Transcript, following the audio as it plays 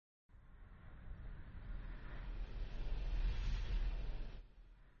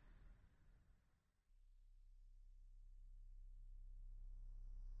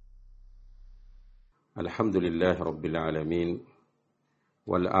الحمد لله رب العالمين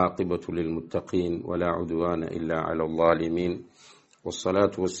والعاقبة للمتقين ولا عدوان إلا على الظالمين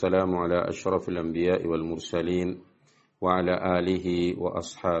والصلاة والسلام على أشرف الأنبياء والمرسلين وعلى آله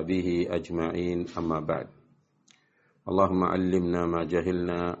وأصحابه أجمعين أما بعد اللهم علمنا ما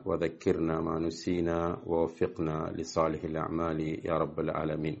جهلنا وذكرنا ما نسينا ووفقنا لصالح الأعمال يا رب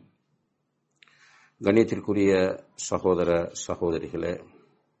العالمين. கண்ணியத்திற்குரிய சகோதர சகோதரிகளே,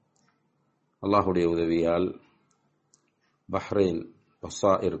 அல்லாஹுடைய உதவியால் பஹ்ரைன்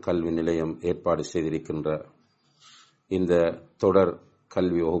வசாயிர் கல்வி நிலையம் ஏற்பாடு செய்திருக்கின்ற இந்த தொடர்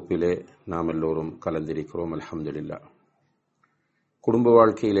கல்வி வகுப்பிலே நாம் எல்லோரும் கலந்திருக்கிறோம். அல்ஹம்துலில்லாஹ். குடும்ப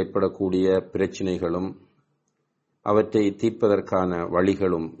வாழ்க்கையில் ஏற்படக்கூடிய பிரச்சினைகளும் அவற்றை தீர்ப்பதற்கான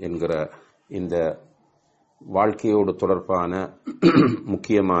வழிகளும் என்கிற இந்த வாழ்க்கையோடு தொடர்பான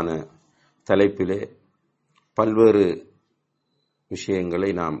முக்கியமான தலைப்பிலே பல்வேறு விஷயங்களை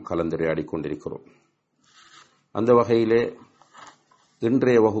நாம் கலந்துரையாடிக் கொண்டிருக்கிறோம். அந்த வகையிலே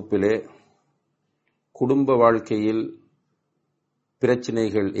இன்றைய வகுப்பிலே குடும்ப வாழ்க்கையில்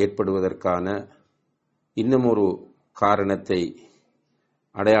பிரச்சினைகள் ஏற்படுவதற்கான இன்னும் ஒரு காரணத்தை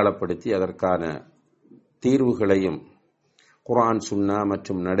அடையாளப்படுத்தி அதற்கான தீர்வுகளையும் குர்ஆன் சுன்னா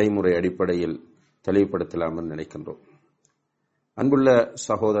மற்றும் நடைமுறை அடிப்படையில் தெளிவுபடுத்தலாம் என்று நினைக்கின்றோம். அன்புள்ள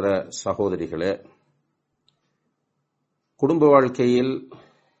சகோதர சகோதரிகளே, குடும்ப வாழ்க்கையில்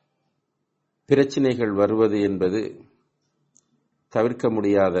பிரச்சினைகள் வருவது என்பது தவிர்க்க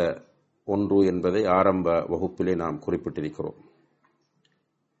முடியாத ஒன்று என்பதை ஆரம்ப வகுப்பிலே நாம் குறிப்பிட்டிருக்கிறோம்.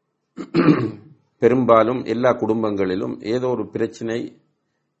 பெரும்பாலும் எல்லா குடும்பங்களிலும் ஏதோ ஒரு பிரச்சினை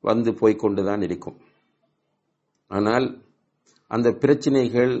வந்து போய்கொண்டுதான் இருக்கும். ஆனால் அந்த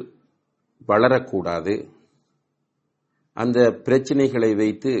பிரச்சினைகள் வளரக்கூடாது. அந்த பிரச்சினைகளை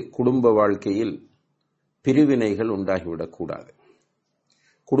வைத்து குடும்ப வாழ்க்கையில் பிரிவினைகள் உண்டாகிவிடக்கூடாது.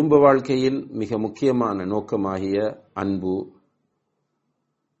 குடும்ப வாழ்க்கையின் மிக முக்கியமான நோக்கமாகிய அன்பு,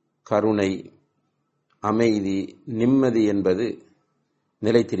 கருணை, அமைதி, நிம்மதி என்பது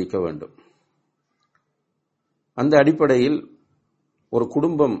நிலைத்திருக்க வேண்டும். அந்த அடிப்படையில் ஒரு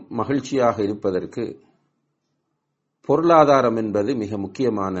குடும்பம் மகிழ்ச்சியாக இருப்பதற்கு பொருளாதாரம் என்பது மிக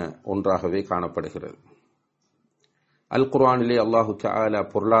முக்கியமான ஒன்றாகவே காணப்படுகிறது. அல் குர்ஆனிலே அல்லாஹு தஆலா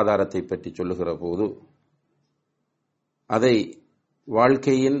பொருளாதாரத்தை பற்றி சொல்லுகிற போது அதை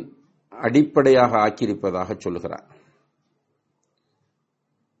வாழ்க்கையின் அடிப்படையாக ஆக்கியிருப்பதாக சொல்லுகிறார்.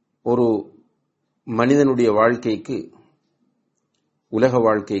 ஒரு மனிதனுடைய வாழ்க்கைக்கு, உலக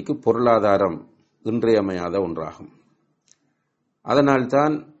வாழ்க்கைக்கு பொருளாதாரம் இன்றியமையாத ஒன்றாகும்.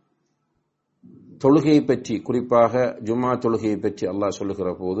 அதனால்தான் தொழுகையை பற்றி, குறிப்பாக ஜும்ஆ தொழுகையை பற்றி அல்லாஹ் சொல்லுகிற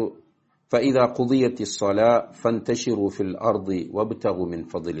போது فَإِذَا قُضِيَتِ الصَّلَاةُ فَانْتَشِرُوا فِي الْأَرْضِ وَابْتَغُوا مِنْ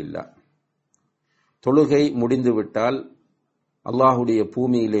فَضْلِ اللَّهِ. தொழுகை முடிந்துவிட்டால் அல்லாஹுடைய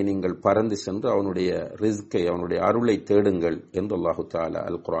பூமியிலே நீங்கள் பறந்து சென்று அவனுடைய ரிஸ்கை, அவனுடைய அருளை தேடுங்கள் என்று அல்லாஹு தஆலா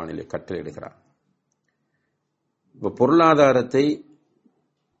அல் குர்ஆனிலே கட்டளையிடுகிறார். பொருளாதாரத்தை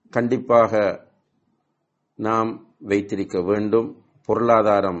கண்டிப்பாக நாம் வைத்திருக்க வேண்டும்.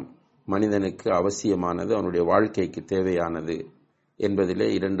 பொருளாதாரம் மனிதனுக்கு அவசியமானது, அவனுடைய வாழ்க்கைக்கு தேவையானது என்பதிலே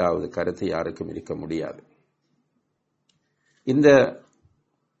இரண்டாவது கருத்து யாருக்கும் இருக்க முடியாது. இந்த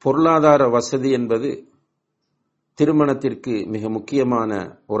பொருளாதார வசதி என்பது திருமணத்திற்கு மிக முக்கியமான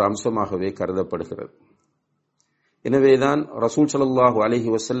ஒரு அம்சமாகவே கருதப்படுகிறது. எனவேதான் ரசூல் ஸல்லல்லாஹு அலைஹி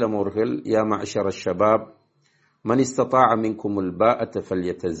வஸல்லம் அவர்கள் யா மஅஷர ஷபாப் மன் இஸ்ததாஅ மின்குமுல் பாஅத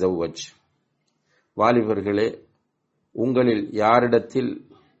ஃபல்யதஸவ்வஜ், வாலிபர்களே, உங்களில் யாரிடத்தில்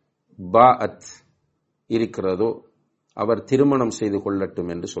பாஅத் இருக்கிறதோ அவர் திருமணம் செய்து கொள்ளட்டும்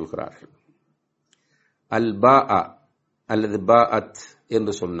என்று சொல்கிறார்கள். அல் பாஅ அல்லது பாஅத்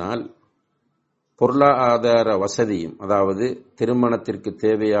என்று சொன்னால் பொருளாதார வசதியும், அதாவது திருமணத்திற்கு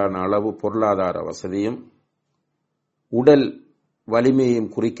தேவையான அளவு பொருளாதார வசதியும் உடல்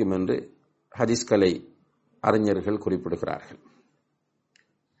வலிமையையும் குறிக்கும் என்று ஹதீஸ்களை அறிஞர்கள் குறிப்பிடுகிறார்கள்.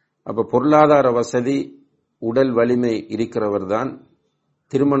 அப்ப பொருளாதார வசதி, உடல் வலிமை இருக்கிறவர்தான்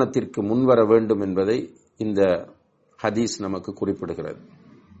திருமணத்திற்கு முன்வர வேண்டும் என்பதை இந்த ஹதீஸ் நமக்கு குறிப்பிடுகிறது.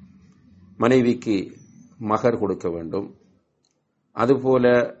 மனைவிக்கு மகர் கொடுக்க வேண்டும், அதுபோல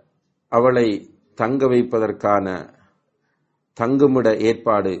அவளை தங்க வைப்பதற்கான தங்குமிட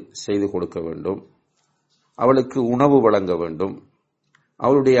ஏற்பாடு செய்து கொடுக்க வேண்டும், அவளுக்கு உணவு வழங்க வேண்டும்,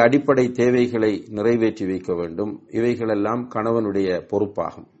 அவளுடைய அடிப்படை தேவைகளை நிறைவேற்றி வைக்க வேண்டும். இவைகளெல்லாம் கணவனுடைய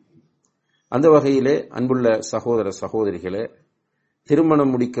பொறுப்பாகும். அந்த வகையிலே அன்புள்ள சகோதர சகோதரிகளே,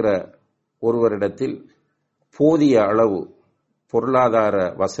 திருமணம் முடிக்கிற ஒருவரிடத்தில் போதிய அளவு பொருளாதார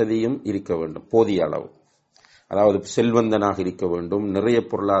வசதியும் இருக்க வேண்டும். போதிய அளவு, அதாவது செல்வந்தனாக இருக்க வேண்டும், நிறைய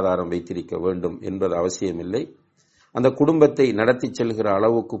பொருளாதாரம் வைத்திருக்க வேண்டும் என்பது அவசியமில்லை. அந்த குடும்பத்தை நடத்தி செல்கிற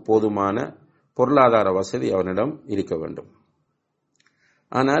அளவுக்கு போதுமான பொருளாதார வசதி அவனிடம் இருக்க வேண்டும்.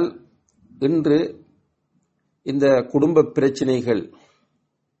 ஆனால் இன்று இந்த குடும்ப பிரச்சினைகள்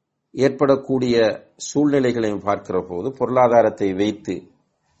ஏற்படக்கூடிய சூழ்நிலைகளையும் பார்க்கிற போது பொருளாதாரத்தை வைத்து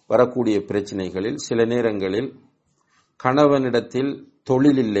வரக்கூடிய பிரச்சினைகளில் சில நேரங்களில் கணவனிடத்தில்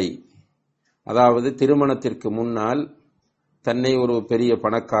தொழில் இல்லை, அதாவது திருமணத்திற்கு முன்னால் தன்னை ஒரு பெரிய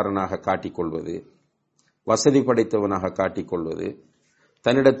பணக்காரனாக காட்டிக்கொள்வது, வசதி படைத்தவனாக காட்டிக்கொள்வது,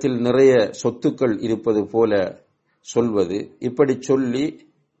 தன்னிடத்தில் நிறைய சொத்துக்கள் இருப்பது போல சொல்வது, இப்படி சொல்லி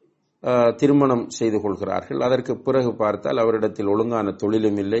திருமணம் செய்து கொள்கிறார்கள். அதற்கு பிறகு பார்த்தால் அவரிடத்தில் ஒழுங்கான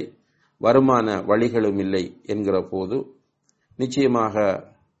தொழிலும் இல்லை, வருமான வழிகளும் இல்லை என்கிற போது நிச்சயமாக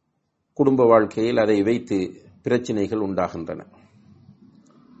குடும்ப வாழ்க்கையில் அதை வைத்து பிரச்சினைகள் உண்டாகின்றன.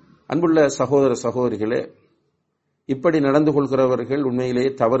 அன்புள்ள சகோதர சகோதரிகளே, இப்படி நடந்து கொள்கிறவர்கள் உண்மையிலேயே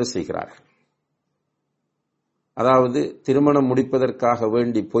தவறு செய்கிறார்கள். அதாவது திருமணம் முடிப்பதற்காக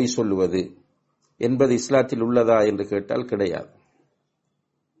வேண்டி பொய் சொல்லுவது என்பது இஸ்லாத்தில் உள்ளதா என்று கேட்டால் கிடையாது.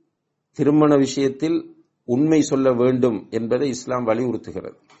 திருமண விஷயத்தில் உண்மை சொல்ல வேண்டும் என்பதை இஸ்லாம்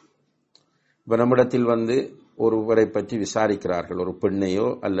வலியுறுத்துகிறது. இப்ப நம்மிடத்தில் ஒருவரை பற்றி விசாரிக்கிறார்கள், ஒரு பெண்ணையோ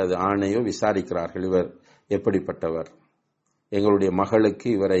அல்லது ஆணையோ விசாரிக்கிறார்கள், இவர் எப்படிப்பட்டவர், எங்களுடைய மகளுக்கு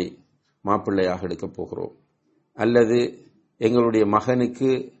இவரை மாப்பிள்ளையாக எடுக்கப் போகிறோம், அல்லது எங்களுடைய மகனுக்கு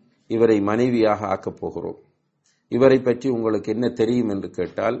இவரை மனைவியாக ஆக்கப் போகிறோம், இவரை பற்றி உங்களுக்கு என்ன தெரியும் என்று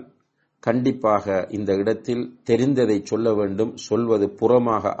கேட்டால் கண்டிப்பாக இந்த இடத்தில் தெரிந்ததை சொல்ல வேண்டும், சொல்வது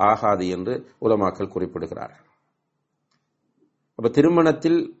புறமாக ஆகாது என்று உலமாக்கள் குறிப்பிடுகிறார்கள். அப்ப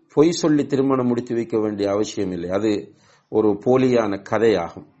திருமணத்தில் பொய் சொல்லி திருமணம் முடித்து வைக்க வேண்டிய அவசியம் இல்லை. அது ஒரு போலியான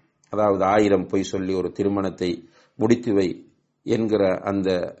கதையாகும். அதாவது 1000 பொய் சொல்லி ஒரு திருமணத்தை முடித்து வை என்கிற அந்த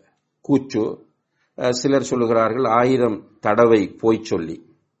கூச்சு, சிலர் சொல்லுகிறார்கள் 1000 தடவை பொய் சொல்லி,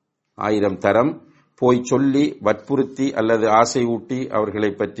 1000 தரம் போய் சொல்லி வற்புறுத்தி அல்லது ஆசை ஊட்டி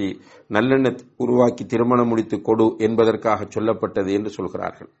அவர்களை பற்றி நல்லெண்ண உருவாக்கி திருமணம் முடித்து கொடு என்பதற்காக சொல்லப்பட்டது என்று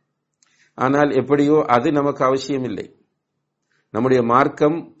சொல்கிறார்கள். ஆனால் எப்படியோ அது நமக்கு அவசியம் இல்லை. நம்முடைய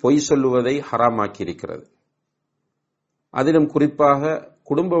மார்க்கம் பொய் சொல்லுவதை ஹராமாக்கி இருக்கிறது. அதிலும் குறிப்பாக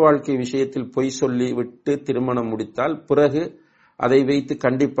குடும்ப வாழ்க்கை விஷயத்தில் பொய் சொல்லி விட்டு திருமணம் முடித்தால் பிறகு அதை வைத்து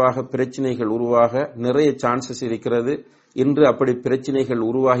கண்டிப்பாக பிரச்சனைகள் உருவாக நிறைய சான்சஸ் இருக்கிறது. இன்று அப்படி பிரச்சனைகள்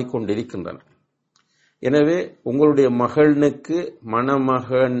உருவாகி கொண்டிருக்கின்றன. எனவே உங்களுடைய மகனுக்கு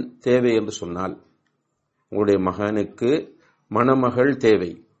மணமகன் தேவை என்று சொன்னால், உங்களுடைய மகனுக்கு மணமகள் தேவை,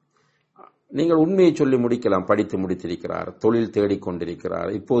 நீங்கள் உண்மையை சொல்லி முடிக்கலாம். படித்து முடித்திருக்கிறார், தொழில் தேடிக்கொண்டிருக்கிறார்,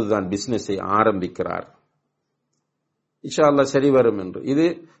 இப்போதுதான் பிசினஸை ஆரம்பிக்கிறார், இன்ஷா அல்லாஹ் சரி வரும் என்று. இது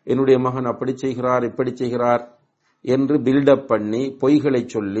என்னுடைய மகன் அப்படி செய்கிறார் இப்படி செய்கிறார் என்று பில்டப் பண்ணி பொய்களை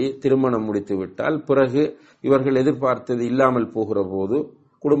சொல்லி திருமணம் முடித்து விட்டால் பிறகு இவர்கள் எதிர்பார்த்தது இல்லாமல் போகிற போது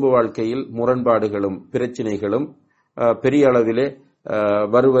குடும்ப வாழ்க்கையில் முரண்பாடுகளும் பிரச்சினைகளும் பெரிய அளவிலே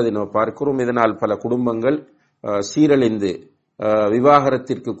வருவதை நாம் பார்க்கிறோம். இதனால் பல குடும்பங்கள் சீரழிந்து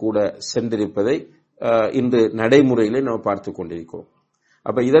விவாகரத்திற்கு கூட சென்றிருப்பதை இன்று நடைமுறையிலே நாம் பார்த்துக் கொண்டிருக்கிறோம்.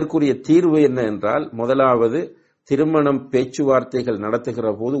 அப்ப இதற்குரிய தீர்வு என்ன என்றால், முதலாவது திருமணம் பேச்சுவார்த்தைகள் நடத்துகிற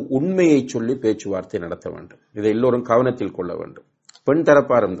போது உண்மையை சொல்லி பேச்சுவார்த்தை நடத்த வேண்டும். இதை எல்லோரும் கவனத்தில் கொள்ள வேண்டும். பெண்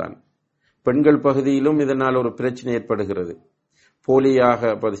தரப்பாரும் தான், பெண்கள் பகுதியிலும் இதனால் ஒரு பிரச்சனை ஏற்படுகிறது.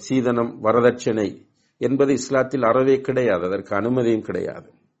 போலியாக சீதனம் வரதட்சணை என்பது இஸ்லாத்தில் அறவே கிடையாது, அதற்கு அனுமதியும் கிடையாது.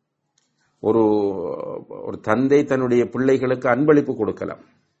 ஒரு தந்தை தன்னுடைய பிள்ளைகளுக்கு அன்பளிப்பு கொடுக்கலாம்.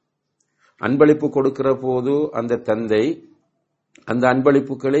 அன்பளிப்பு கொடுக்கிற போது அந்த தந்தை அந்த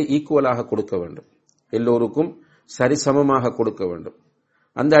அன்பளிப்புகளை ஈக்குவலாக கொடுக்க வேண்டும், எல்லோருக்கும் சரிசமமாக கொடுக்க வேண்டும்.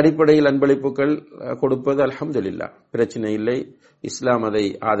 அந்த அடிப்படையில் அன்பளிப்புகள் கொடுப்பது அல்ஹம்துலில்லாஹ், பிரச்சனை இல்லை, இஸ்லாம் அதை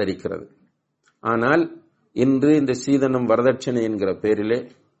ஆதரிக்கிறது. ஆனால் இன்று இந்த சீதனம் வரதட்சணை என்கிற பேரிலே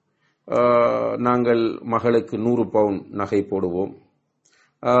நாங்கள் மகளுக்கு 100 பவுன் நகை போடுவோம்,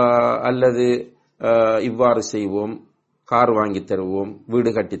 அல்லது இவ்வாறு செய்வோம், கார் வாங்கி தருவோம்,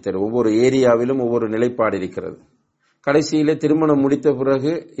 வீடு கட்டி தருவோம். ஒவ்வொரு ஏரியாவிலும் ஒவ்வொரு நிலைப்பாடு இருக்கிறது. கடைசியிலே திருமணம் முடித்த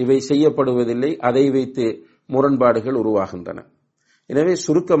பிறகு இவை செய்யப்படுவதில்லை, அதை வைத்து முரண்பாடுகள் உருவாகின்றன. எனவே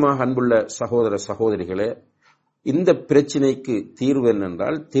சுருக்கமாக அன்புள்ள சகோதர சகோதரிகளே, இந்த பிரச்சினைக்கு தீர்வு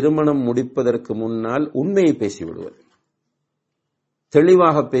என்னென்றால், திருமணம் முடிப்பதற்கு முன்னால் உண்மையை பேசிவிடுவது,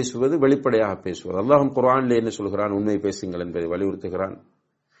 தெளிவாக பேசுவது, வெளிப்படையாக பேசுவது. அல்லாஹ் குர்ஆனிலே என்ன சொல்கிறான்? உண்மை பேசுங்கள் என்பதை வலியுறுத்துகிறான்.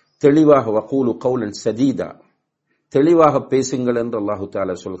 தெளிவாக வகூலு கௌலன் சதீதா, தெளிவாக பேசுங்கள் என்று அல்லாஹு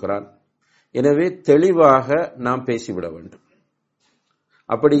தஆலா சொல்கிறான். எனவே தெளிவாக நாம் பேசிவிட வேண்டும்.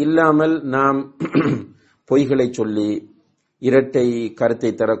 அப்படி இல்லாமல் நாம் பொய்களை சொல்லி இரட்டை கருத்தை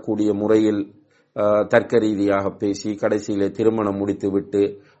தரக்கூடிய முறையில் தர்க்க ரீதியாக பேசி கடைசியிலே திருமணம் முடித்துவிட்டு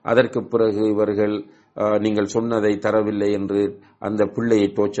அதற்கு பிறகு இவர்கள் நீங்கள் சொன்னதை தரவில்லை என்று அந்த பிள்ளையை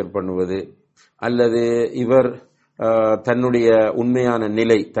டோர்ச்சர் பண்ணுவது, அல்லது இவர் தன்னுடைய உண்மையான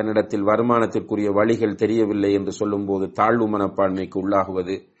நிலை, தன்னிடத்தில் வருமானத்திற்குரிய வழிகள் தெரியவில்லை என்று சொல்லும்போது தாழ்வு மனப்பான்மைக்கு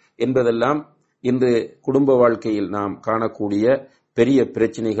உள்ளாகுவது என்பதெல்லாம் இன்று குடும்ப வாழ்க்கையில் நாம் காணக்கூடிய பெரிய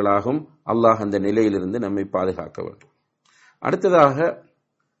பிரச்சனைகளாகும். அல்லாஹ் அந்த நிலையிலிருந்து நம்மை பாதுகாக்க வேண்டும். அடுத்ததாக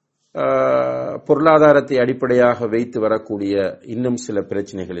பொருளாதாரத்தை அடிப்படையாக வைத்து வரக்கூடிய இன்னும் சில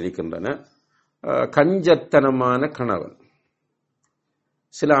பிரச்சனைகள் இருக்கின்றன. கஞ்சத்தனமான கணவன்.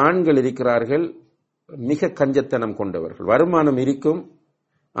 சில ஆண்கள் இருக்கிறார்கள், மிக கஞ்சத்தனம் கொண்டவர்கள். வருமானம் இருக்கும்,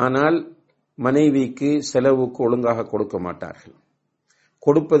 ஆனால் மனைவிக்கு செலவுக்கு ஒழுங்காக கொடுக்க மாட்டார்கள்.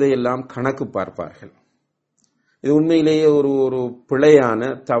 கொடுப்பதையெல்லாம் கணக்கு பார்ப்பார்கள். இது உண்மையிலேயே ஒரு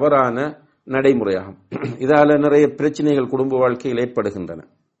பிழையான தவறான நடைமுறையாகும். இதால நிறைய பிரச்சனைகள் குடும்ப வாழ்க்கையில் ஏற்படுகின்றன.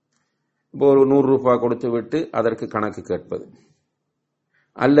 இப்போ ஒரு 100 ரூபாய் கொடுத்து விட்டு அதற்கு கணக்கு கேட்பது,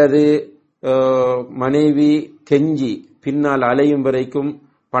 அல்லது மனைவி கெஞ்சி பின்னால் அலையும் வரைக்கும்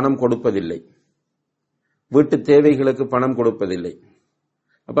பணம் கொடுப்பதில்லை, வீட்டு தேவைகளுக்கு பணம் கொடுப்பதில்லை.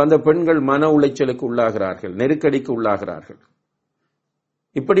 அப்ப அந்த பெண்கள் மன உளைச்சலுக்கு உள்ளாகிறார்கள், நெருக்கடிக்கு உள்ளாகிறார்கள்.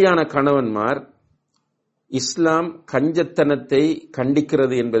 இப்படியான கணவன்மார் இஸ்லாம் கஞ்சத்தனத்தை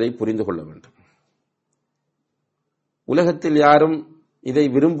கண்டிக்கிறது என்பதை புரிந்து கொள்ள வேண்டும். உலகத்தில் யாரும் இதை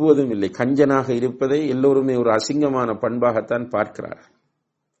விரும்புவதும் இல்லை. கஞ்சனாக இருப்பதை எல்லோருமே ஒரு அசிங்கமான பண்பாகத்தான் பார்க்கிறார்கள்.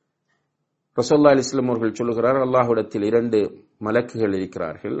 ரசூலுல்லாஹி அலைஹி வஸல்லம் அவர்கள் சொல்லுகிறார், அல்லாஹ்விடத்தில் 2 மலக்குகள்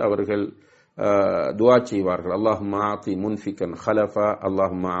இருக்கிறார்கள். அவர்கள் துஆ செய்வார்கள், அல்லாஹும்ம ஆதி முன்ஃபிகன் ஹலஃபா,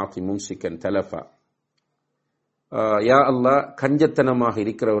 அல்லாஹும்ம ஆதி மும்சிகன் தலஃபா. யா அல்லாஹ், கஞ்சத்தனமாக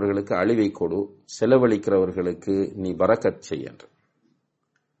இருக்கிறவர்களுக்கு அழிவை கொடு, செலவழிக்கிறவர்களுக்கு நீ பரக்கத் செய் என்று.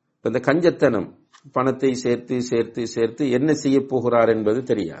 இந்த கஞ்சத்தனம் பணத்தை சேர்த்து சேர்த்து சேர்த்து என்ன செய்ய போகிறார் என்பது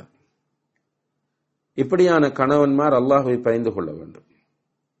தெரியாது. இப்படியான கணவன்மார் அல்லாஹ்வை பயந்து கொள்ள வேண்டும்.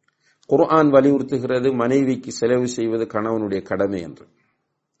 குர்ஆன் வலியுறுத்துகிறது மனைவிக்கு செலவு செய்வது கணவனுடைய கடமை என்று.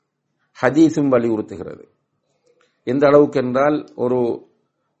 ஹதீஸும் வலியுறுத்துகிறது. எந்த அளவுக்கு என்றால், ஒரு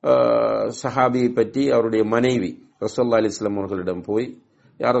சஹாபியை பற்றி அவருடைய மனைவி ரசூலுல்லாஹி அலைஹி வஸல்லம் அவர்களிடம் போய்,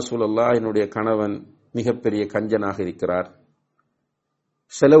 யா ரசூலல்லாஹ், என்னுடைய கணவன் மிகப்பெரிய கஞ்சனாக இருக்கிறார்,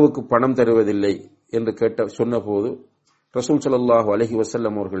 செலவுக்கு பணம் தருவதில்லை என்று சொன்னபோது ரசூல் ஸல்லல்லாஹு அலைஹி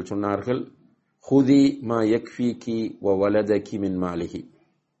வஸல்லம் அவர்கள் சொன்னார்கள், ஹுதி மா யக்ஃபீகி வ வலதகி மின் மாலிஹி.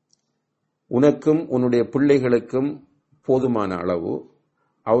 உனக்கும் உன்னுடைய பிள்ளைகளுக்கும் போதுமான அளவு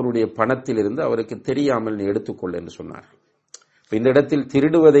அவருடைய பணத்திலிருந்து அவருக்கு தெரியாமல் நீ எடுத்துக்கொள் என்று சொன்னார்கள். இந்த இடத்தில்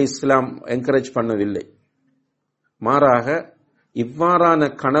திருடுவதை இஸ்லாம் என்கரேஜ் பண்ணவில்லை. மாறாக இவ்வாறான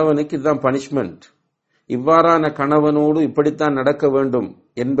கணவனுக்கு இதுதான் பனிஷ்மெண்ட், இவ்வாறான கணவனோடு இப்படித்தான் நடக்க வேண்டும்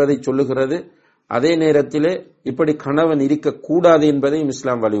என்பதை சொல்லுகிறது. அதே நேரத்திலே இப்படி கணவன் இருக்கக்கூடாது என்பதையும்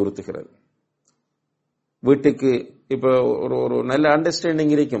இஸ்லாம் வலியுறுத்துகிறது. வீட்டுக்கு இப்ப ஒரு நல்ல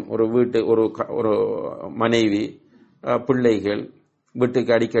அண்டர்ஸ்டாண்டிங் இருக்கும். ஒரு வீட்டு ஒரு மனைவி, பிள்ளைகள்,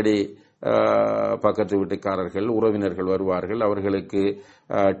 வீட்டுக்கு அடிக்கடி பக்கத்து வீட்டுக்காரர்கள், உறவினர்கள் வருவார்கள். அவர்களுக்கு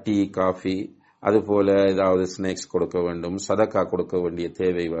டீ, காஃபி, அதுபோல ஏதாவது ஸ்நாக்ஸ் கொடுக்க வேண்டும், சதக்கா கொடுக்க வேண்டிய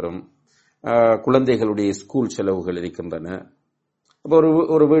தேவை வரும். குழந்தைகளுடைய ஸ்கூல் செலவுகள் இருக்கின்றன. அப்போ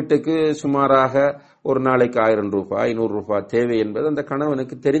ஒரு வீட்டுக்கு சுமாராக ஒரு நாளைக்கு 1000 ரூபாய் 500 ரூபாய் தேவை என்பது அந்த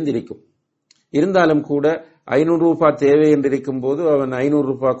கணவனுக்கு தெரிந்திருக்கும். இருந்தாலும் கூட 500 ரூபாய் தேவை என்று இருக்கும் போது அவன் 500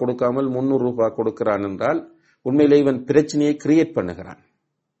 ரூபாய் கொடுக்காமல் 300 ரூபாய் கொடுக்கிறான் என்றால் உண்மையிலே இவன் பிரச்சனையை கிரியேட் பண்ணுகிறான்.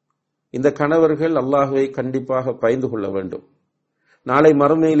 இந்த கணவர்கள் அல்லாஹ்வை கண்டிப்பாக பயந்து கொள்ள வேண்டும். நாளை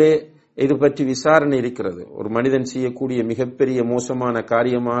மறுமையிலே இது பற்றி விசாரணை இருக்கிறது. ஒரு மனிதன் செய்யக்கூடிய மிகப்பெரிய மோசமான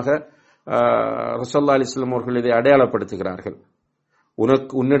காரியமாக ரசூலுல்லாஹி அலைஹி வஸல்லம் அவர்கள் இதை அடையாளப்படுத்துகிறார்கள்.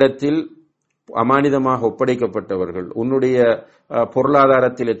 உன்னிடத்தில் அமானிதமாக ஒப்படைக்கப்பட்டவர்கள், உன்னுடைய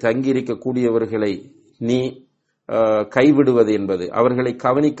பொருளாதாரத்தில் தங்கியிருக்கக்கூடியவர்களை நீ கைவிடுவது என்பது, அவர்களை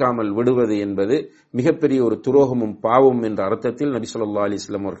கவனிக்காமல் விடுவது என்பது மிகப்பெரிய ஒரு துரோகமும் பாவமும் என்ற அர்த்தத்தில் நபி ஸல்லல்லாஹு அலைஹி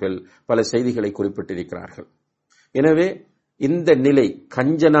வஸல்லம் அவர்கள் பல செய்திகளை குறிப்பிட்டிருக்கிறார்கள். எனவே இந்த நிலை,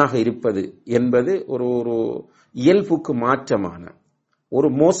 கஞ்சனாக இருப்பது என்பது ஒரு இயல்புக்கு மாற்றமான ஒரு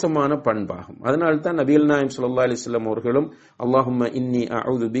மோசமான பண்பாகும். அதனால்தான் நபிகள் நாயகம் ஸல்லல்லாஹு அலைஹி வஸல்லம் அவர்களும் அல்லாஹும்ம இன்னி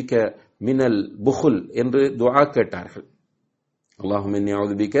அஊது பிக மினல் புகுல் என்று துஆ கேட்டார்கள். அல்லாஹும்ம இன்னி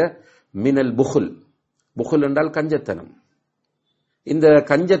அஊது பிக மினல் புகுல். புகுல் என்றால் கஞ்சத்தனம். இந்த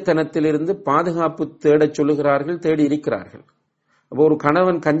கஞ்சத்தனத்திலிருந்து பாதுகாப்பு தேடச் சொல்லுகிறார்கள், தேடி இருக்கிறார்கள். அப்போ ஒரு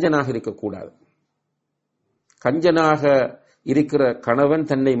கணவன் கஞ்சனாக இருக்கக்கூடாது. கஞ்சனாக இருக்கிற கணவன்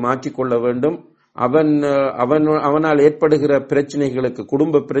தன்னை மாற்றிக்கொள்ள வேண்டும். அவனால் ஏற்படுகிற பிரச்சனைகளுக்கு,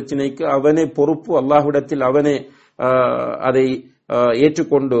 குடும்ப பிரச்சனைக்கு அவனே பொறுப்பு. அல்லாஹ்விடத்தில் அவனே அதை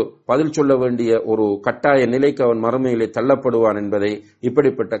ஏற்றுக்கொண்டு பதில் சொல்ல வேண்டிய ஒரு கட்டாய நிலைக்கு அவன் மறுமையிலே தள்ளப்படுவான் என்பதை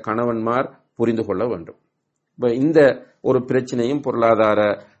இப்படிப்பட்ட கணவன்மார் புரிந்து கொள்ள வேண்டும். இந்த ஒரு பிரச்சனையும்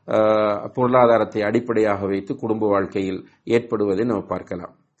பொருளாதாரத்தை அடிப்படையாக வைத்து குடும்ப வாழ்க்கையில் ஏற்படுவதை நாம்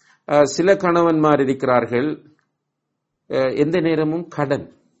பார்க்கலாம். சில கணவன்மார் இருக்கிறார்கள், எந்த நேரமும் கடன்.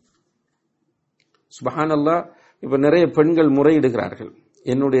 சுப்ஹானல்லாஹ். இப்ப நிறைய பெண்கள் முறையிடுகிறார்கள்,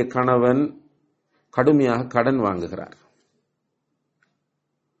 என்னுடைய கணவன் கடுமையாக கடன் வாங்குகிறார்,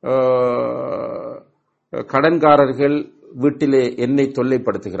 கடன்காரர்கள் வீட்டிலே என்னை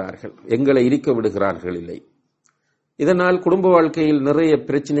தொல்லைப்படுத்துகிறார்கள், எங்களை இருக்க விடுகிறார்கள் இல்லை. இதனால் குடும்ப வாழ்க்கையில் நிறைய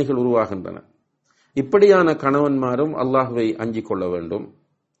பிரச்சனைகள் உருவாகின்றன. இப்படியான கணவன்மாரும் அல்லாஹ்வை அஞ்சிக் கொள்ள வேண்டும்.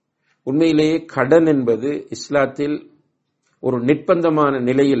 உண்மையிலேயே கடன் என்பது இஸ்லாத்தில் ஒரு நிர்பந்தமான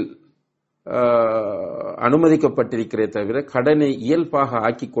நிலையில் அனுமதிக்கப்பட்டிருக்கிறே தவிர கடனை இயல்பாக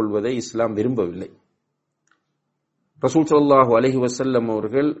ஆக்கிக் கொள்வதை இஸ்லாம் விரும்பவில்லை. ரசூல் ஸல்லல்லாஹு அலைஹி வஸல்லம்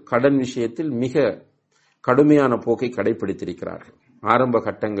அவர்கள் கடன் விஷயத்தில் மிக கடுமையான போக்கை கடைபிடித்திருக்கிறார்கள். ஆரம்ப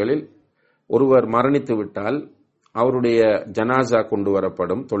கட்டங்களில் ஒருவர் மரணித்து விட்டால் அவருடைய ஜனாசா கொண்டு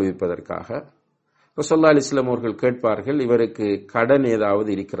வரப்படும் தொழுவிப்பதற்காக. ரசூலுல்லாஹி அலைஹி வஸல்லம் அவர்கள் கேட்பார்கள், இவருக்கு கடன் ஏதாவது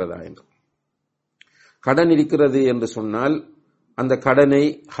இருக்கிறதா என்று. கடன் இருக்கிறது என்று சொன்னால் அந்த கடனை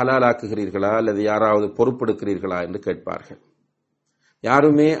ஹலாலாக்குகிறீர்களா அல்லது யாராவது பொறுப்பெடுக்கிறீர்களா என்று கேட்பார்கள்.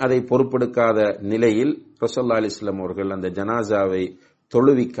 யாருமே அதை பொறுப்பெடுக்காத நிலையில் ரசூலுல்லாஹி அலைஹி வஸல்லம் அவர்கள் அந்த ஜனாசாவை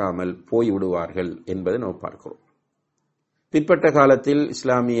தொழுவிக்காமல் போய்விடுவார்கள் என்பதை நாம் பார்க்கிறோம். பிற்பட்ட காலத்தில்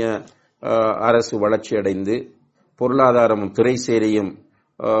இஸ்லாமிய அரசு வளர்ச்சியடைந்து பொருளாதாரமும் திரைசேரியும்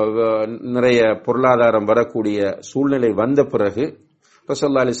நிறைய பொருளாதாரம் வரக்கூடிய சூழ்நிலை வந்த பிறகு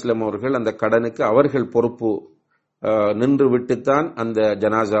ரசூலுல்லாஹி அலைஹி வஸல்லம் அவர்கள் அந்த கடனுக்கு அவர்கள் பொறுப்பு நின்று விட்டுத்தான் அந்த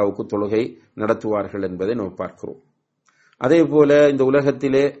ஜனாசாவுக்கு தொழுகை நடத்துவார்கள் என்பதை நாம் பார்க்கிறோம். அதே போல இந்த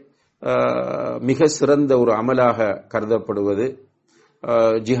உலகத்திலே மிக சிறந்த ஒரு அமலாக கருதப்படுவது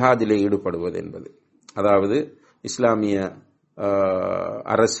ஜிஹாதிலே ஈடுபடுவது என்பது. அதாவது இஸ்லாமிய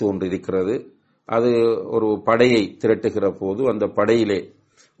அரசு ஒன்று இருக்கிறது, அது ஒரு படையை திரட்டுகிற போது அந்த படையிலே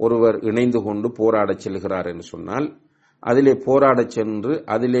ஒருவர் இணைந்து கொண்டு போராடச் செல்கிறார் என்று சொன்னால், அதிலே போராடச் சென்று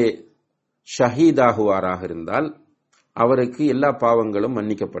அதிலே ஷஹீதாகுவாராக இருந்தால் அவருக்கு எல்லா பாவங்களும்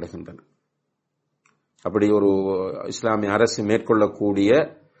மன்னிக்கப்படுகின்றன. அப்படி ஒரு இஸ்லாமிய அரசு மேற்கொள்ளக்கூடிய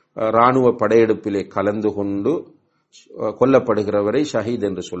இராணுவ படையெடுப்பிலே கலந்து கொண்டு கொல்லப்படுகிறவரை ஷஹீத்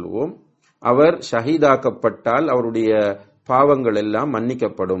என்று சொல்லுவோம். அவர் ஷஹீதாக்கப்பட்டால் அவருடைய பாவங்கள் எல்லாம்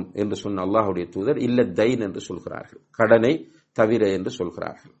மன்னிக்கப்படும் என்று சொன்ன அல்லாஹ்வுடைய தூதர் இல்ல தைன் என்று சொல்கிறார்கள், கடனை தவிர என்று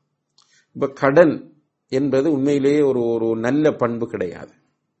சொல்கிறார்கள். இப்ப கடன் என்பது உண்மையிலேயே ஒரு நல்ல பண்பு கிடையாது,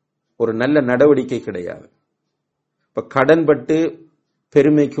 ஒரு நல்ல நடவடிக்கை கிடையாது. இப்ப கடன் பட்டு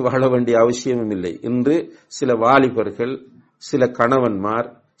பெருமைக்கு வாழ வேண்டிய அவசியமும் இல்லை. இன்று சில வாலிபர்கள், சில கணவன்மார்,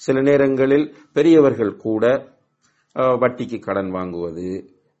 சில நேரங்களில் பெரியவர்கள் கூட வட்டிக்கு கடன் வாங்குவது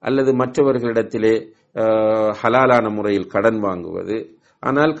அல்லது மற்றவர்களிடத்திலே ஹலாலான முறையில் கடன் வாங்குவது.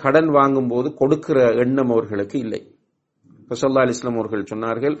 ஆனால் கடன் வாங்கும் போது கொடுக்கிற எண்ணம் அவர்களுக்கு இல்லை. ரசூலுல்லாஹி அலைஹி வஸல்லம் அவர்கள்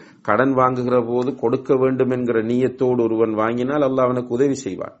சொன்னார்கள், கடன் வாங்குகிற போது கொடுக்க வேண்டும் என்கிற நியத்தோடு ஒருவன் வாங்கினால் அல்லாஹ் அவனுக்கு உதவி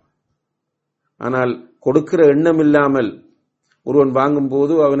செய்வான். ஆனால் கொடுக்கிற எண்ணம் இல்லாமல் ஒருவன் வாங்கும்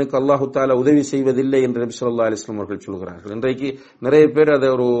போது அவனுக்கு அல்லாஹு தஆலா உதவி செய்வதில்லை என்று நபி ஸல்லல்லாஹு அலைஹி வஸல்லம் அவர்கள் சொல்கிறார்கள். இன்றைக்கு நிறைய பேர் அதை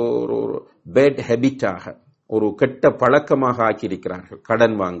ஒரு பேட் ஹேபிட்டாக, ஒரு கெட்ட பழக்கமாக ஆக்கியிருக்கிறார்கள்.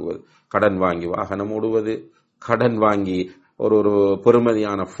 கடன் வாங்குவது, கடன் வாங்கி வாகனம் ஓடுவது, கடன் வாங்கி ஒரு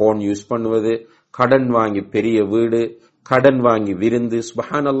பெருமதியான போன் யூஸ் பண்ணுவது, கடன் வாங்கி பெரிய வீடு, கடன் வாங்கி விருந்து.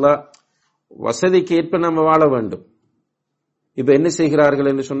 சுப்ஹானல்லாஹ், வசதிக்கு ஏற்ப நம்ம வாழ வேண்டும். இப்ப என்ன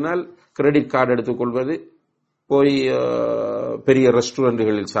செய்கிறார்கள் என்று சொன்னால், கிரெடிட் கார்டு எடுத்துக்கொள்வது, போய் பெரிய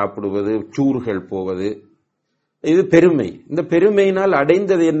ரெஸ்டாரண்ட்களில் சாப்பிடுவது, டூர்கள் போவது, இது பெருமை. இந்த பெருமையினால்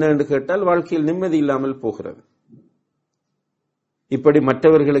அடைந்தது என்ன என்று கேட்டால் வாழ்க்கையில் நிம்மதி இல்லாமல் போகிறது. இப்படி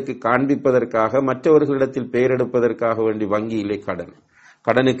மற்றவர்களுக்கு காண்பிப்பதற்காக, மற்றவர்களிடத்தில் பெயர் எடுப்பதற்காக வேண்டி வங்கியிலே கடன்,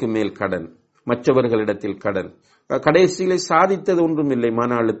 கடனுக்கு மேல் கடன், மற்றவர்களிடத்தில் கடன், கடைசியிலே சாதித்தது ஒன்றும் இல்லை.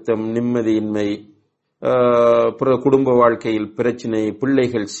 மன அழுத்தம், நிம்மதியின்மை, குடும்ப வாழ்க்கையில் பிரச்சனை,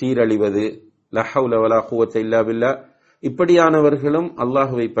 பிள்ளைகள் சீரழிவது. லா ஹவ்ல வலா குவத்த இல்லா பில்லாஹ். இப்படியானவர்களும்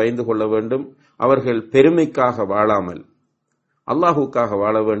அல்லாஹுவை பயந்து கொள்ள வேண்டும். அவர்கள் பெருமைக்காக வாழாமல் அல்லாஹுக்காக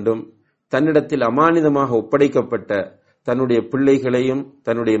வாழ வேண்டும். தன்னிடத்தில் அமானிதமாக ஒப்படைக்கப்பட்ட தன்னுடைய பிள்ளைகளையும்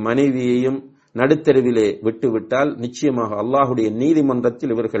தன்னுடைய மனைவியையும் நடுத்தருவிலே விட்டுவிட்டால் நிச்சயமாக அல்லாஹுடைய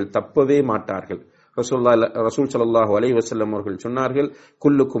நீதிமன்றத்தில் இவர்கள் தப்பவே மாட்டார்கள். ரசூல் ஸல்லல்லாஹு அலைஹி வஸல்லம் அவர்கள் சொன்னார்கள்,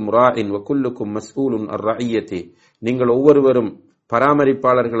 குல்லுக்கும் ராஇன் வ குல்லுக்கும் மஸ்ஊலுன் அர் ரஇயதி. நீங்கள் ஒவ்வொருவரும்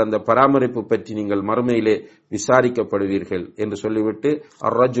பராமரிப்பாளர்கள், அந்த பராமரிப்பு பற்றி நீங்கள் மறுமையிலே விசாரிக்கப்படுவீர்கள் என்று சொல்லிவிட்டு,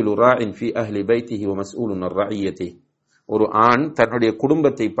 அர்-ரஜுலு ராஇன் ஃபீ அஹ்லி பைத்திஹி வ மஸ்ஊலுன் அர் ரஇயதி. ஒரு ஆண் தன்னுடைய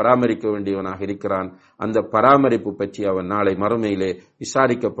குடும்பத்தை பராமரிக்க வேண்டியவனாக இருக்கிறான், அந்த பராமரிப்பு பற்றி அவன் நாளை மறுமையிலே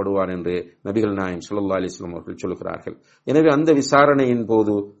விசாரிக்கப்படுவான் என்று நபிகள் நாயகம் ஸல்லல்லாஹு அலைஹி வஸல்லம் அவர்கள் சொல்கிறார்கள். எனவே அந்த விசாரணையின்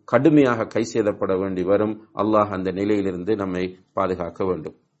போது கடுமையாக கை செய்தப்பட வேண்டி வரும். அல்லாஹ் அந்த நிலையிலிருந்து நம்மை பாதுகாக்க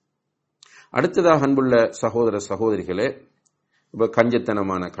வேண்டும். அடுத்ததாக அன்புள்ள சகோதர சகோதரிகளே, இப்ப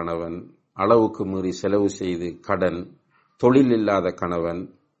கஞ்சத்தனமான கணவன், அளவுக்கு மீறி செலவு செய்து கடன், தொழில் இல்லாத கணவன்,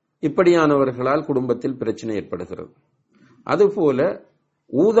 இப்படியானவர்களால் குடும்பத்தில் பிரச்சனை ஏற்படுகிறது. அதுபோல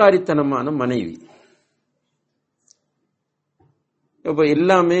ஊதாரித்தனமான மனைவி. இப்ப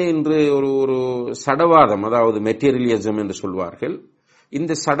எல்லாமே இன்று ஒரு சடவாதம், அதாவது மெட்டீரியலிசம் என்று சொல்வார்கள்.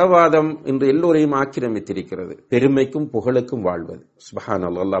 இந்த சடவாதம் இன்று எல்லோரையும் ஆக்கிரமித்திருக்கிறது. பெருமைக்கும் புகழுக்கும் வாழ்வது.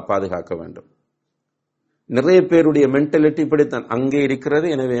 சுப்ஹானல்லாஹ், அல்லாஹ் பாதுகாக்க வேண்டும். நிறைய பேருடைய மென்டாலிட்டி இப்படித்தான். அங்கே இருக்கிறது,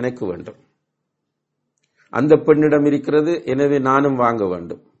 எனவே எனக்கு வேண்டும். அந்த பெண்ணிடம் இருக்கிறது, எனவே நானும் வாங்க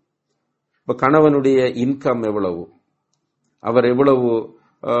வேண்டும். இப்ப கணவனுடைய இன்கம் எவ்வளவு,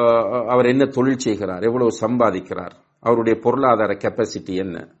 அவர் என்ன தொழில் செய்கிறார், எவ்வளவு சம்பாதிக்கிறார், அவருடைய பொருளாதார கெப்பாசிட்டி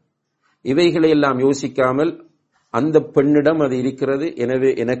என்ன, இவைகளை எல்லாம் யோசிக்காமல் அந்த பெண்ணிடம் அது இருக்கிறது, எனவே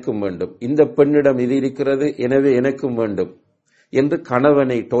எனக்கும் வேண்டும், இந்த பெண்ணிடம் இது இருக்கிறது, எனவே எனக்கும் வேண்டும் என்று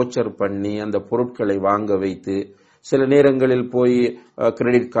கணவனை டோர்ச்சர் பண்ணி அந்த பொருட்களை வாங்க வைத்து, சில நேரங்களில் போய்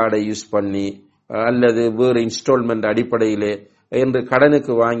கிரெடிட் கார்டை யூஸ் பண்ணி அல்லது வேறு இன்ஸ்டால்மெண்ட் அடிப்படையிலே என்று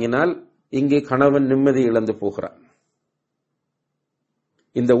கடனுக்கு வாங்கினால் இங்கே கணவன் நிம்மதி இழந்து போகிறார்.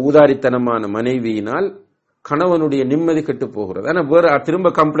 இந்த ஊதாரித்தனமான மனைவியினால் கணவனுடைய நிம்மதி கெட்டு போகிறது. ஆனா வேற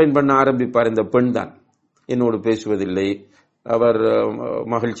திரும்ப கம்ப்ளைண்ட் பண்ண ஆரம்பிப்பார். இந்த பெண் தான் என்னோடு பேசுவதில்லை, அவர்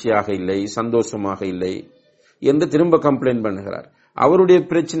மகிழ்ச்சியாக இல்லை, சந்தோஷமாக இல்லை என்று திரும்ப கம்ப்ளைண்ட் பண்ணுகிறார். அவருடைய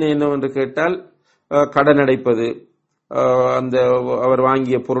பிரச்சனை என்னவென்று கேட்டால் கடன் அடைப்பது, அந்த அவர்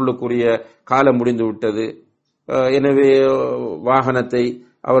வாங்கிய பொருளுக்குரிய காலம் முடிந்து விட்டது, எனவே வாகனத்தை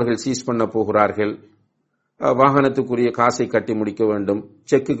அவர்கள் சீஸ் பண்ண போகிறார்கள், வாகனத்துக்குரிய காசை கட்டி முடிக்க வேண்டும்,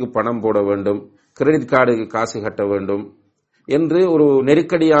 செக்குக்கு பணம் போட வேண்டும், கிரெடிட் கார்டுக்கு காசு கட்ட வேண்டும் என்று ஒரு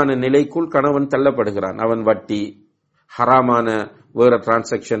நெருக்கடியான நிலைக்குள் கணவன் தள்ளப்படுகிறான். அவன் வட்டி, ஹராமான வேற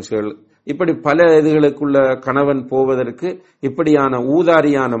டிரான்சாக்சன்ஸ்கள், இப்படி பல இதுகளுக்குள்ள கணவன் போவதற்கு இப்படியான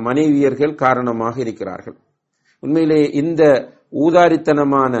ஊதாரியான மனைவியர்கள் காரணமாக இருக்கிறார்கள். உண்மையிலே இந்த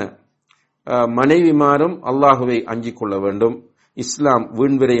ஊதாரித்தனமான மனைவிமாரும் அல்லாஹுவை அஞ்சிக் கொள்ள வேண்டும். இஸ்லாம்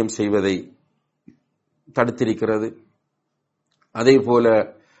வீண்விரயம் செய்வதை தடுத்திருக்கிறது. அதே போல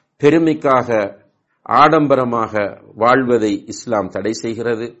பெருமைக்காக ஆடம்பரமாக வாழ்வதை இஸ்லாம் தடை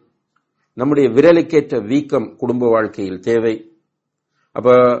செய்கிறது. நம்முடைய விரலுக்கேற்ற வீக்கம் குடும்ப வாழ்க்கையில் தேவை. அப்ப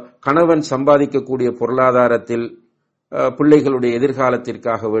கணவன் சம்பாதிக்கக்கூடிய பொருளாதாரத்தில் பிள்ளைகளுடைய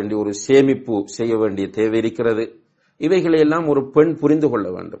எதிர்காலத்திற்காக வேண்டி ஒரு சேமிப்பு செய்ய வேண்டிய தேவை இருக்கிறது. இவைகளையெல்லாம் ஒரு பெண் புரிந்து கொள்ள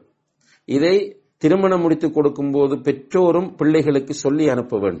வேண்டும். இதை திருமணம் முடித்துக் கொடுக்கும் போது பெற்றோரும் பிள்ளைகளுக்கு சொல்லி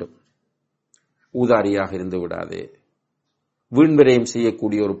அனுப்ப வேண்டும். ஊதாரியாக இருந்து விடாதே, வீண்விரயம்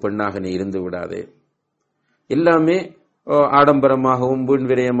செய்யக்கூடிய ஒரு பெண்ணாக நீ இருந்து விடாதே. எல்லாமே ஆடம்பரமாகவும்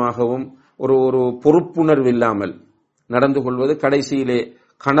வீண்விரயமாகவும் ஒரு பொறுப்புணர்வு இல்லாமல் நடந்து கொள்வது கடைசியிலே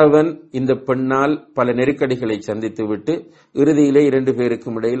கணவன் இந்த பெண்ணால் பல நெருக்கடிகளை சந்தித்துவிட்டு இறுதியிலே இரண்டு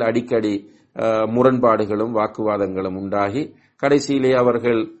பேருக்கும் இடையில் அடிக்கடி முரண்பாடுகளும் வாக்குவாதங்களும் உண்டாகி கடைசியிலே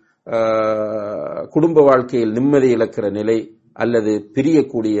அவர்கள் குடும்ப வாழ்க்கையில் நிம்மதி இழக்கிற நிலை அல்லது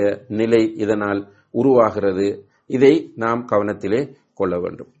பிரியக்கூடிய நிலை இதனால் உருவாகிறது. இதை நாம் கவனத்திலே கொள்ள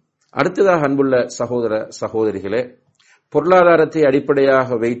வேண்டும். அடுத்ததாக அன்புள்ள சகோதர சகோதரிகளே, பொருளாதாரத்தை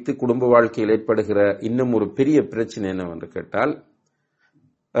அடிப்படையாக வைத்து குடும்ப வாழ்க்கையில் ஏற்படுகிற இன்னும் ஒரு பெரிய பிரச்சனை என்னவென்று கேட்டால்,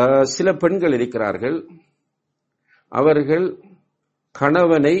 சில பெண்கள் இருக்கிறார்கள், அவர்கள்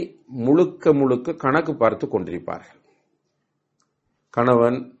கணவனை முழுக்க கணக்கு பார்த்து கொண்டிருப்பார்கள்.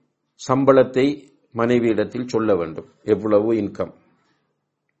 கணவன் சம்பளத்தை மனைவியிடத்தில் சொல்ல வேண்டும், எவ்வளவு இன்கம்.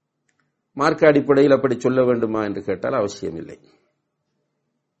 மார்க்க அடிப்படையில் அப்படி சொல்ல வேண்டுமா என்று கேட்டால் அவசியமில்லை.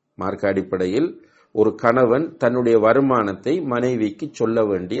 மார்க்க அடிப்படையில் ஒரு கணவன் தன்னுடைய வருமானத்தை மனைவிக்கு சொல்ல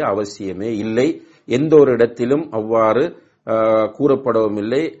வேண்டிய அவசியமே இல்லை. எந்த ஒரு இடத்திலும் அவ்வாறு கூறப்படவும்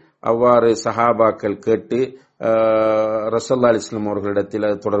இல்லை. அவ்வாறு சஹாபாக்கள் கேட்டு ரசூலுல்லாஹி அலைஹி வஸல்லம் அவர்களிடத்தில்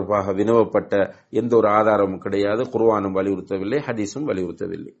தொடர்பாக வினவப்பட்ட எந்த ஒரு ஆதாரமும் கிடையாது. குர்ஆனும் வலியுறுத்தவில்லை, ஹதீஸும்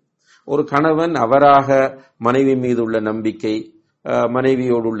வலியுறுத்தவில்லை. ஒரு கணவன் அவராக மனைவி மீது உள்ள நம்பிக்கை,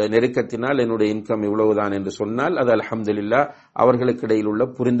 மனைவியோடு உள்ள நெருக்கத்தினால் என்னுடைய இன்கம் இவ்வளவுதான் என்று சொன்னால் அது அல்ஹம்துலில்லாஹ் அவர்களுக்கு இடையில் உள்ள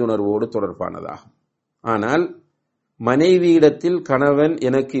புரிந்துணர்வோடு தொடர்பானதாகும். ஆனால் மனைவியிடத்தில் கணவன்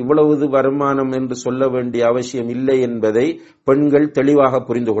எனக்கு இவ்வளவு வருமானம் என்று சொல்ல வேண்டிய அவசியம் இல்லை என்பதை பெண்கள் தெளிவாக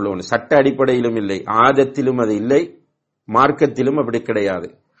புரிந்து கொள்ள வேண்டும். சட்ட அடிப்படையிலும் இல்லை, ஆதத்திலும் அது இல்லை, மார்க்கத்திலும் அப்படி கிடையாது.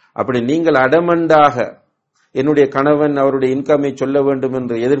 அப்படி நீங்கள் அடமண்டாக என்னுடைய கணவன் அவருடைய இன்கமை சொல்ல வேண்டும்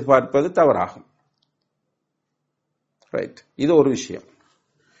என்று எதிர்பார்ப்பது தவறாகும். ரைட், இது ஒரு விஷயம்.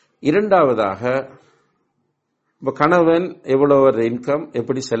 இரண்டாவதாக, கணவன் எவ்வளவு இன்கம்,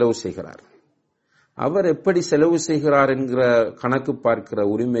 எப்படி செலவு செய்கிறார், அவர் எப்படி செலவு செய்கிறார் என்கிற கணக்கு பார்க்கிற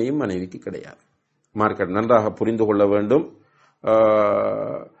உரிமையும் மனைவிக்கு கிடையாது. மார்க்கெட் நன்றாக புரிந்து கொள்ள வேண்டும்.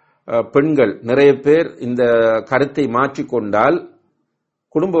 பெண்கள் நிறைய பேர் இந்த கருத்தை மாற்றிக்கொண்டால்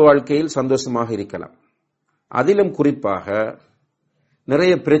குடும்ப வாழ்க்கையில் சந்தோஷமாக இருக்கலாம். அதிலும் குறிப்பாக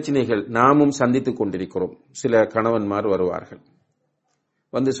நிறைய பிரச்சனைகள் நாமும் சந்தித்துக் கொண்டிருக்கிறோம். சில கணவன்மார் வருவார்கள்,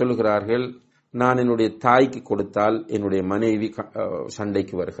 வந்து சொல்லுகிறார்கள், நான் என்னுடைய தாய்க்கு கொடுத்தால் என்னுடைய மனைவி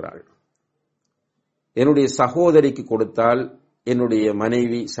சண்டைக்கு வருகிறாள், என்னுடைய சகோதரிக்கு கொடுத்தால் என்னுடைய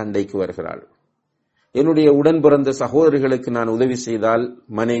மனைவி சண்டைக்கு வருகிறாள், என்னுடைய உடன் பிறந்த சகோதரிகளுக்கு நான் உதவி செய்தால்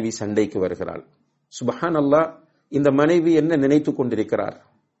மனைவி சண்டைக்கு வருகிறாள். சுப்ஹானல்லாஹ், இந்த மனைவி என்ன நினைத்துக் கொண்டிருக்கிறார்?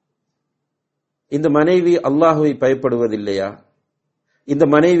 இந்த மனைவி அல்லாஹ்வை பயப்படுவதில்லையா? இந்த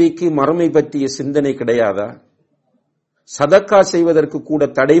மனைவிக்கு மறுமை பற்றிய சிந்தனை கிடையாதா? சதக்கா செய்வதற்கு கூட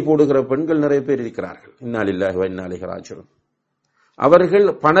தடை போடுகிற பெண்கள் நிறைய பேர் இருக்கிறார்கள். இன்னா லில்லாஹி வ இன்னா இலைஹி ராஜிஊன். அவர்கள்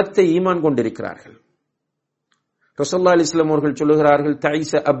பணத்தை ஈமான் கொண்டிருக்கிறார்கள். ரசூலுல்லாஹி ஸல்லல்லாஹு அலைஹி வஸல்லம் அவர்கள் சொல்லுகிறார்கள்,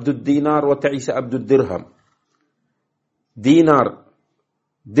 தஈஸ அப்துத் தீனார் வ தஈஸ அப்துத் திர்ஹம். தீனார்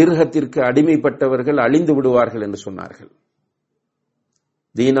திர்ஹத்திற்கு அடிமைப்பட்டவர்கள் அழிந்து விடுவார்கள் என்று சொன்னார்கள்.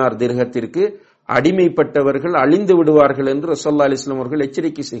 தீனார் திர்ஹத்திற்கு அடிமைப்பட்டவர்கள் அழிந்து விடுவார்கள் என்று ரசூலுல்லாஹி அலைஹி வஸல்லம் அவர்கள்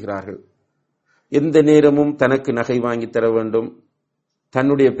எச்சரிக்கை செய்கிறார்கள். எந்த நேரமும் தனக்கு நகை வாங்கி தர வேண்டும்,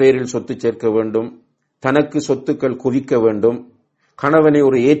 தன்னுடைய பெயரில் சொத்து சேர்க்க வேண்டும், தனக்கு சொத்துக்கள் குவிக்க வேண்டும், கணவனை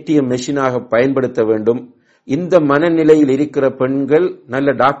ஒரு ஏடிஎம் மெஷினாக பயன்படுத்த வேண்டும். இந்த மனநிலையில் இருக்கிற பெண்கள்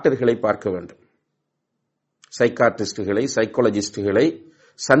நல்ல டாக்டர்களை பார்க்க வேண்டும், சைக்காட்ரிஸ்டுகளை, சைக்காலஜிஸ்டுகளை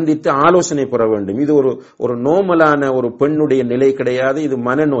சந்தித்து ஆலோசனை பெற வேண்டும். இது ஒரு நோமலான ஒரு பெண்ணுடைய நிலை கிடையாது, இது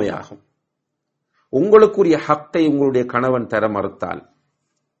மனநோயாகும். உங்களுக்குரிய ஹக்கை உங்களுடைய கணவன் தர மறுத்தால்,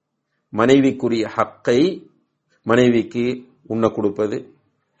 மனைவிக்குரிய ஹக்கை, மனைவிக்கு உண்ண கொடுப்பது,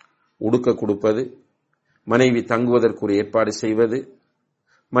 உடுக்க கொடுப்பது, மனைவி தங்குவதற்குரிய ஏற்பாடு செய்வது,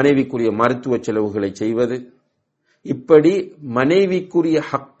 மனைவிக்குரிய மருத்துவ செலவுகளை செய்வது, இப்படி மனைவிக்குரிய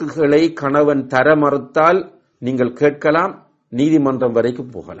ஹக்குகளை கணவன் தர மறுத்தால் நீங்கள் கேட்கலாம், நீதிமன்றம்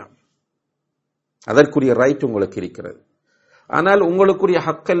வரைக்கும் போகலாம். அதற்குரிய ரைட் உங்களுக்கு இருக்கிறது. ஆனால் உங்களுக்குரிய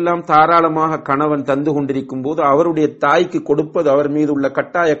ஹக்கெல்லாம் தாராளமாக கணவன் தந்து கொண்டிருக்கும் போது அவருடைய தாய்க்கு கொடுப்பது அவர் மீது உள்ள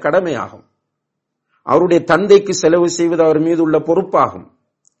கட்டாய கடமையாகும். அவருடைய தந்தைக்கு செலவு செய்வது அவர் மீது உள்ள பொறுப்பாகும்.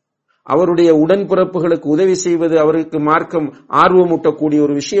 அவருடைய உடன்பிறப்புகளுக்கு உதவி செய்வது அவருக்கு மார்க்கம் ஆர்வமூட்டக்கூடிய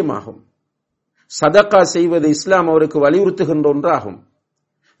ஒரு விஷயமாகும். சதகா செய்வது இஸ்லாம் அவருக்கு வலியுறுத்துகின்ற ஒன்றாகும்.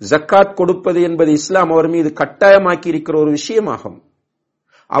 ஜக்காத் கொடுப்பது என்பது இஸ்லாம் அவர் மீது கட்டாயமாக்கி இருக்கிற ஒரு விஷயமாகும்.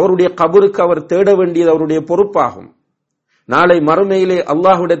 அவருடைய கபருக்கு அவர் தேட வேண்டியது அவருடைய பொறுப்பாகும். நாளை மறுமையிலே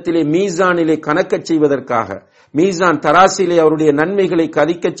அல்லாஹ்விடத்திலே மீசானிலே கணக்கச் செய்வதற்காக, மீசான் தராசிலே அவருடைய நன்மைகளை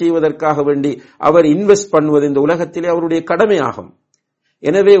கதிக்கச் செய்வதற்காக வேண்டி அவர் இன்வெஸ்ட் பண்ணுவது இந்த உலகத்திலே அவருடைய கடமையாகும்.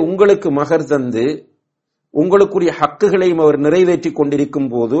 எனவே உங்களுக்கு மகர் தந்து உங்களுக்குரிய ஹக்குகளையும் அவர் நிறைவேற்றிக் கொண்டிருக்கும்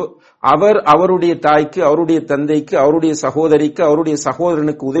போது அவர் அவருடைய தாய்க்கு, அவருடைய தந்தைக்கு, அவருடைய சகோதரிக்கு, அவருடைய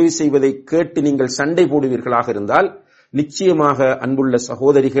சகோதரனுக்கு உதவி செய்வதை கேட்டு நீங்கள் சண்டை போடுவீர்களாக இருந்தால் நிச்சயமாக அன்புள்ள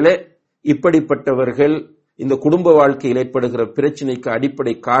சகோதரிகளே, இப்படிப்பட்டவர்கள் இந்த குடும்ப வாழ்க்கையில் ஏற்படுகிற பிரச்சனைக்கு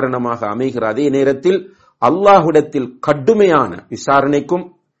அடிப்படை காரணமாக அமைகிற அதே நேரத்தில் அல்லாஹ்விடத்தில் கடுமையான விசாரணைக்கும்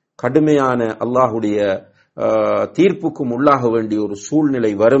கடுமையான அல்லாஹ்வுடைய தீர்ப்புக்கும் உள்ளாக வேண்டிய ஒரு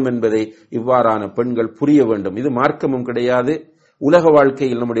சூழ்நிலை வரும் என்பதை இவ்வாறான பெண்கள் புரிய வேண்டும். இது மார்க்கமும் கிடையாது, உலக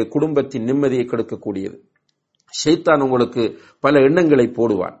வாழ்க்கையில் நம்முடைய குடும்பத்தின் நிம்மதியை கெடுக்கக்கூடியது. ஷைத்தான் உங்களுக்கு பல எண்ணங்களை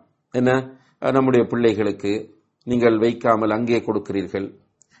போடுவான். என்ன, நம்முடைய பிள்ளைகளுக்கு நீங்கள் வைக்காமல் அங்கே கொடுக்கிறீர்கள்,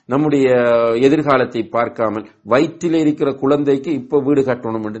 நம்முடைய எதிர்காலத்தை பார்க்காமல் வயிற்றில் இருக்கிற குழந்தைக்கு இப்ப வீடு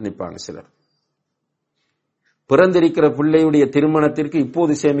கட்டணும் என்று நிற்பாங்க சிலர். பிறந்திருக்கிற பிள்ளையுடைய திருமணத்திற்கு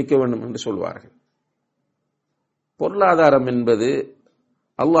இப்போது சேமிக்க வேண்டும் என்று சொல்வார்கள். பொருளாதாரம் என்பது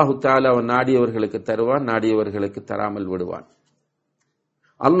அல்லாஹு தஆலா அவன் நாடியவர்களுக்கு தருவான், நாடியவர்களுக்கு தராமல் விடுவான்.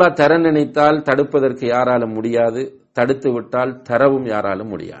 அல்லாஹ் தர நினைத்தால் தடுப்பதற்கு யாராலும் முடியாது, தடுத்து விட்டால் தரவும்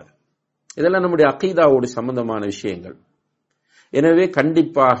யாராலும் முடியாது. இதெல்லாம் நம்முடைய அகீதாவோடு சம்பந்தமான விஷயங்கள். எனவே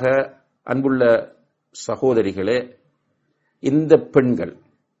கண்டிப்பாக அன்புள்ள சகோதரிகளே, இந்த பெண்கள்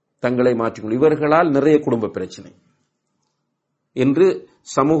தங்களை மாற்றிக்கொள்ள, இவர்களால் நிறைய குடும்ப பிரச்சனை, இன்று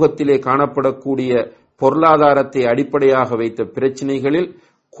சமூகத்திலே காணப்படக்கூடிய பொருளாதாரத்தை அடிப்படையாக வைத்த பிரச்சனைகளில்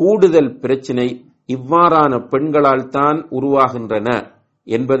கூடுதல் பிரச்சனை இவ்வாறான பெண்களால் தான் உருவாகின்றன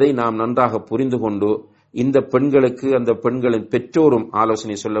என்பதை நாம் நன்றாக புரிந்து கொண்டு இந்த பெண்களுக்கு அந்த பெண்களின் பெற்றோரும்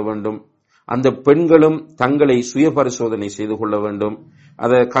ஆலோசனை சொல்ல வேண்டும். அந்த பெண்களும் தங்களை சுய பரிசோதனை செய்து கொள்ள வேண்டும்.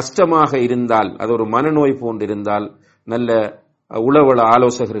 அது கஷ்டமாக இருந்தால், அது ஒரு மனநோய் போன்றிருந்தால் நல்ல உளவள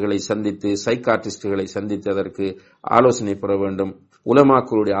ஆலோசகர்களை சந்தித்து, சைக்காட்ரிஸ்டுகளை சந்தித்து அதற்கு ஆலோசனை பெற வேண்டும்,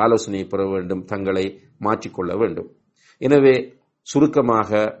 உலமாக்களுடைய ஆலோசனை பெற வேண்டும், தங்களை மாற்றிக்கொள்ள வேண்டும். எனவே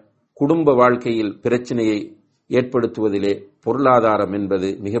சுருக்கமாக குடும்ப வாழ்க்கையில் பிரச்சனையை ஏற்படுத்துவதிலே பொருளாதாரம் என்பது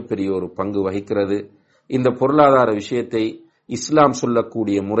மிகப்பெரிய ஒரு பங்கு வகிக்கிறது. இந்த பொருளாதார விஷயத்தை இஸ்லாம்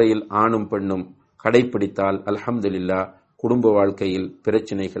சொல்லக்கூடிய முறையில் ஆணும் பெண்ணும் கடைபிடித்தால் அல்ஹம்துலில்லாஹ் குடும்ப வாழ்க்கையில்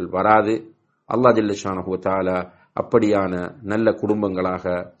பிரச்சனைகள் வராது. அல்லாஹ் ஜல்ல ஷானஹு வ தஆலா அப்படியான நல்ல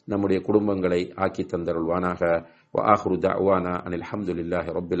குடும்பங்களாக நம்முடைய குடும்பங்களை ஆக்கி தந்தருள்வானாக. وآخر دعوانا أن الحمد لله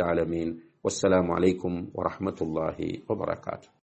رب العالمين والسلام عليكم ورحمة الله وبركاته.